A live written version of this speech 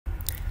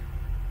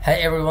Hi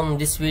everyone,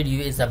 this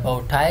video is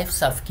about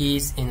types of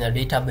keys in a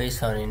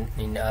database or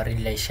in a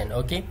relation.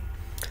 Okay,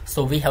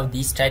 so we have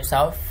these types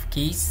of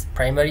keys: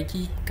 primary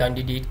key,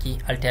 candidate key,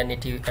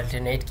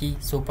 alternate key,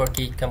 super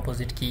key,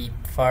 composite key,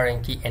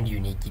 foreign key, and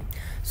unique key.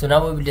 So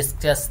now we will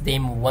discuss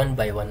them one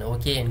by one,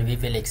 okay, and we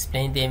will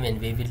explain them and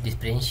we will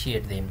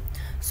differentiate them.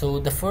 So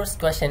the first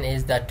question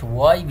is that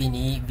why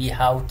we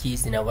have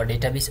keys in our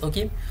database.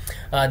 Okay,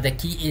 the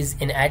key is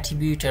an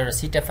attribute or a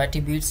set of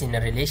attributes in a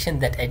relation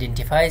that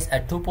identifies a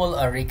tuple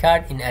or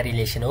record in a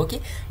relation.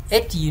 Okay,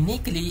 it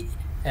uniquely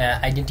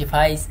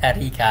identifies a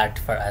record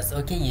for us.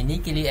 Okay,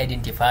 uniquely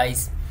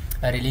identifies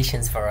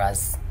relations for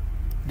us,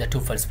 the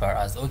tuples for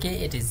us.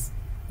 Okay, it is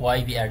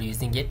why we are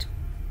using it.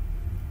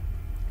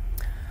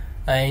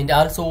 And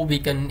also we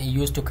can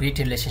use to create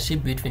a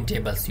relationship between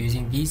tables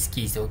using these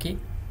keys. Okay,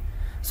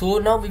 so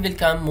now we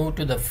will move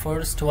to the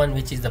first one,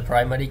 which is the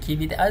primary key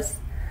with us.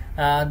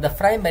 The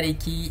primary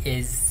key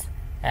is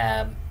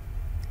a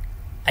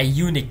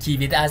unique key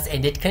with us,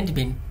 and it can't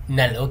be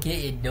null.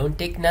 Okay, it don't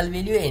take null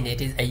value, and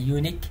it is a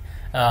unique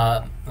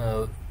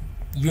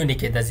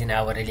unique it does in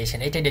our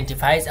relation. It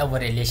identifies our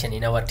relation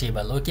in our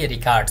table. Okay,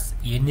 records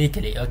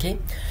uniquely. Okay,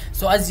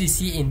 so as you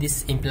see in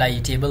this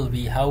employee table,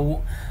 we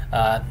have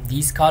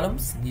these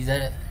columns. These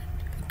are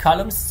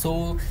columns.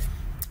 So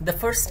the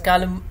first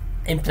column,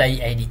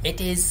 employee ID, it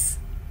is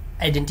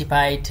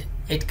identified.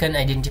 It can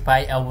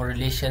identify our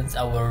relations,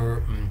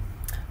 our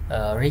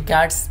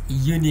records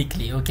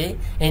uniquely. Okay,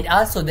 and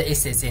also the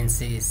SSN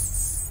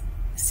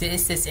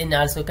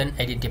also can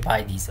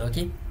identify these.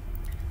 Okay,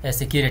 a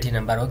security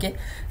number. Okay,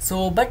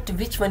 so but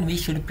which one we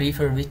should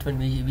prefer, which one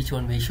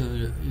we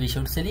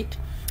should select?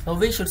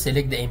 We should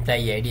select the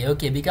employee ID.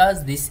 Okay,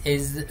 because this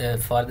is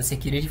for the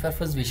security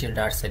purpose, we should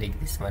not select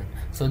this one.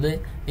 So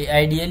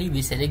ideally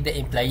we select the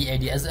employee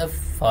ID as a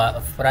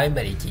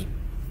primary key.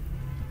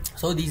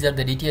 So these are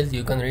the details,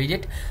 you can read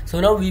it. So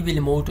now we will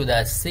move to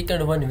the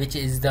second one, which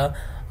is the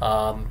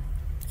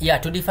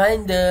to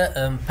define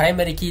the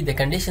primary key. The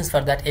conditions for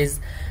that is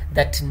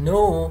that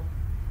no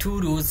two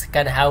rows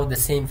can have the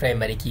same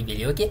primary key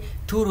value. Okay,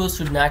 two rows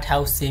should not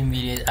have same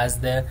value as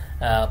the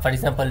for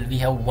example, we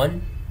have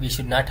one, we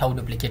should not have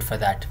duplicate for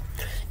that.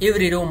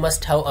 Every row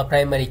must have a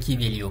primary key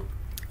value.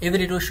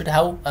 Every row should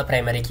have a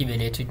primary key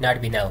value. It should not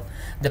be null.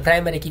 The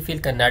primary key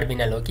field cannot be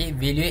null. Okay,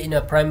 value in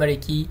a primary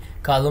key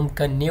column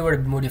can never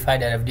be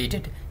modified or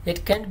updated.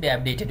 It can't be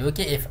updated.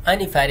 Okay, if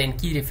any foreign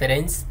key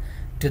reference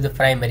to the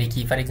primary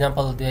key, for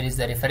example, there is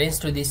a reference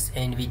to this,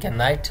 and we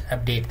cannot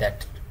update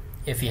that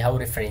if we have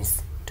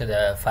reference to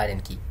the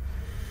foreign key.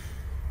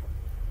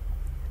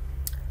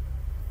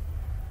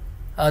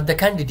 The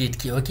candidate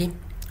key. Okay,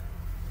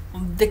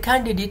 the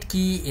candidate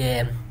key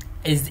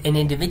is an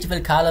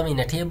individual column in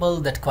a table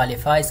that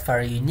qualifies for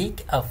a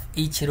unique of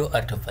each row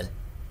or tuple.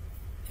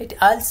 It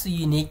also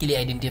uniquely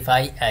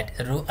identifies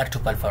a row or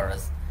tuple for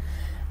us,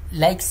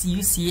 like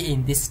you see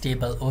in this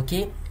table.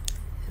 Okay,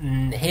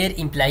 here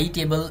employee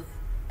table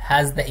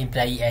has the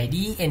employee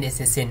ID and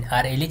SSN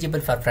are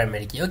eligible for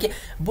primary key. Okay,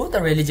 both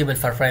are eligible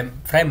for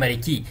primary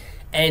key,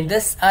 and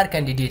thus are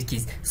candidate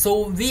keys.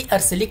 So we are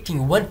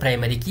selecting one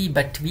primary key,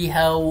 but we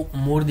have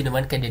more than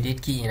one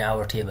candidate key in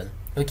our table.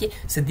 Okay,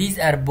 so these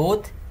are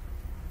both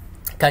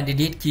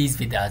candidate keys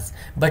with us,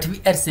 but we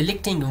are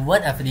selecting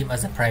one of them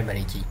as a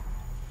primary key.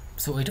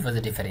 So it was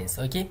a difference.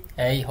 Okay,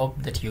 I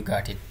hope that you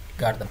got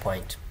the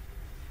point.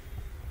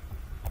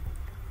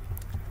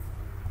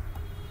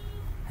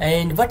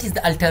 And what is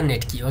the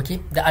alternate key? Okay,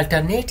 the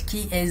alternate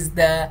key is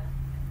the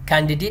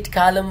candidate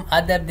column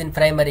other than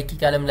primary key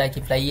column, like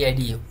employee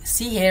ID.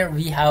 See here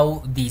we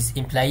have these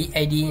employee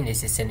ID and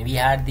SSN. We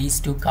had these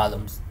two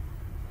columns.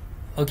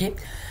 Okay,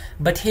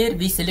 but here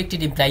we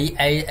selected employee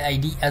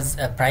ID as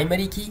a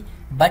primary key,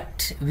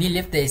 but we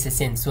left the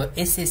SSN. So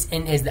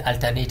SSN is the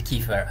alternate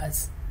key for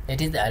us. It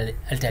is the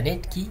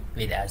alternate key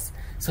with us.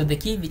 So the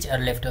key which are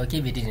left,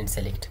 okay, we didn't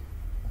select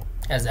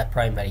as a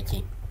primary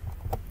key.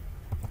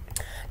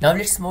 Now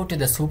let's move to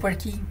the super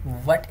key.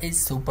 What is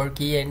super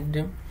key?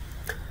 And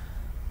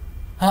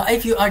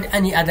if you add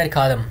any other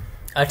column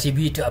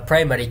attribute to a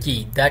primary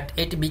key, that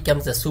it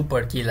becomes a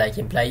super key, like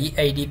employee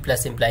ID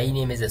plus employee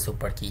name is a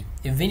super key.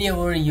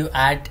 Whenever you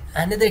add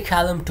another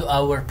column to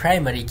our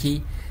primary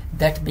key,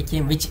 that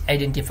became which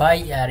identify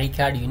a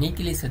record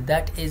uniquely, so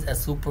that is a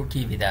super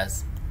key with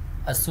us,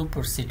 a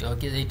superset.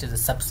 Okay, it is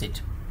a subset.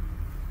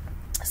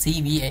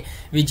 See,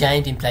 we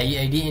joined employee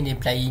ID and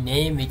employee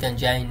name. We can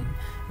join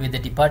with the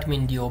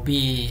department, DOB,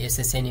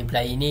 SSN,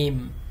 employee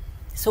name,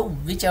 so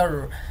which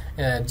are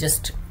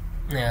just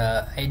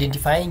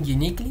identifying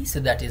uniquely, so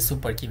that is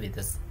super key with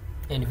us,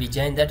 and we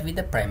join that with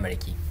the primary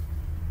key.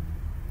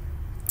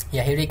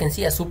 Yeah, here you can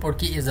see a super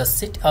key is a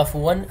set of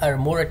one or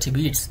more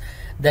attributes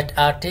that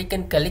are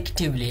taken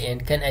collectively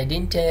and can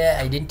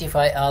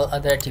identify all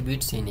other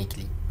attributes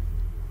uniquely.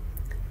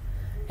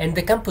 And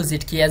the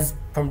composite key, as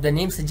from the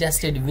name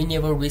suggested,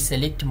 whenever we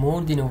select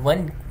more than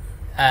one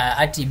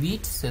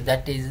attribute, so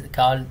that is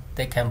called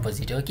the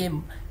composite. Okay,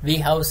 we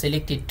have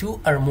selected two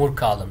or more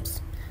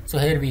columns, So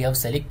here we have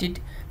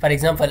selected, for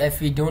example, if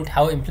we don't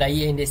have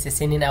employee and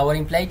SSN in our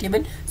employee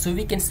table, so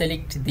we can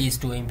select these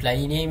two,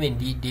 employee name and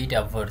the date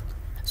of birth.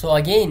 So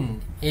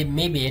again,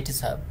 maybe it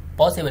is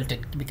possible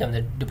to become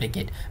the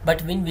duplicate,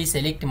 but when we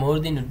select more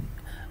than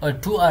or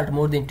two or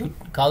more than two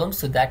columns,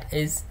 so that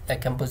is a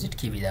composite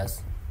key with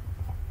us.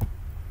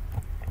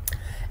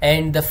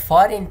 And the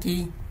foreign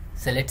key,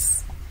 so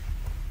let's,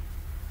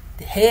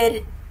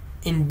 here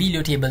in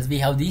below tables we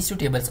have these two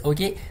tables,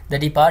 okay, the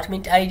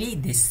department ID,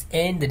 this,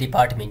 and the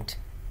department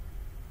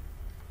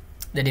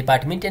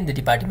and the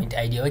department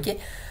ID, okay.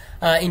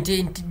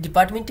 In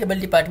department table,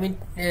 department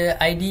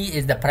ID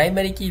is the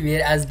primary key,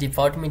 whereas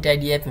department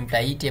ID of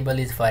employee table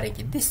is foreign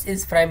key. This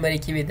is primary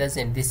key with us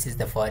and this is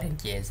the foreign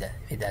key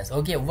with us,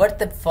 okay. What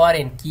the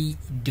foreign key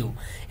do?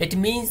 It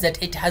means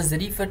that it has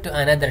referred to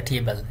another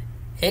table,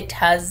 it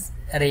has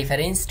a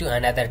reference to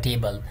another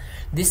table.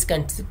 This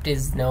concept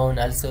is known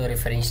also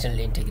referential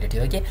integrity,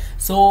 okay.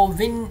 So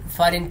when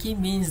foreign key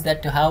means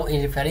that to have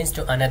a reference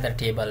to another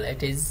table,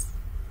 it is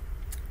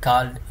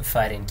called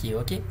foreign key,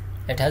 okay.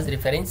 It has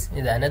reference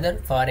in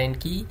another foreign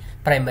key,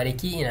 primary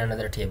key in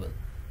another table.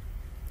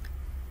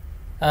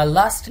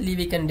 Lastly,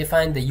 we can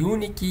define the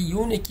unique key.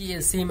 Unique key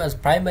is same as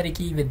primary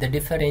key, with the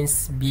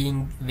difference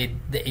being with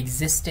the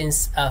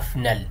existence of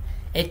null.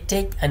 It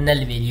takes a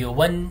null value,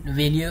 one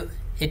value,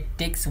 it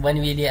takes one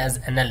value as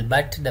a null,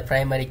 but the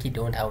primary key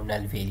don't have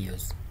null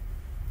values.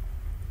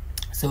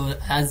 So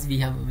as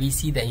we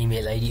see the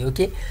email ID,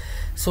 okay.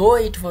 So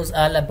it was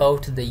all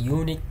about the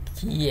unique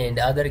key and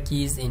other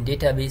keys in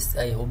database.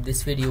 I hope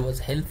this video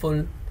was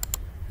helpful.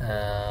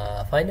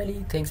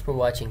 Finally, thanks for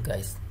watching,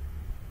 guys.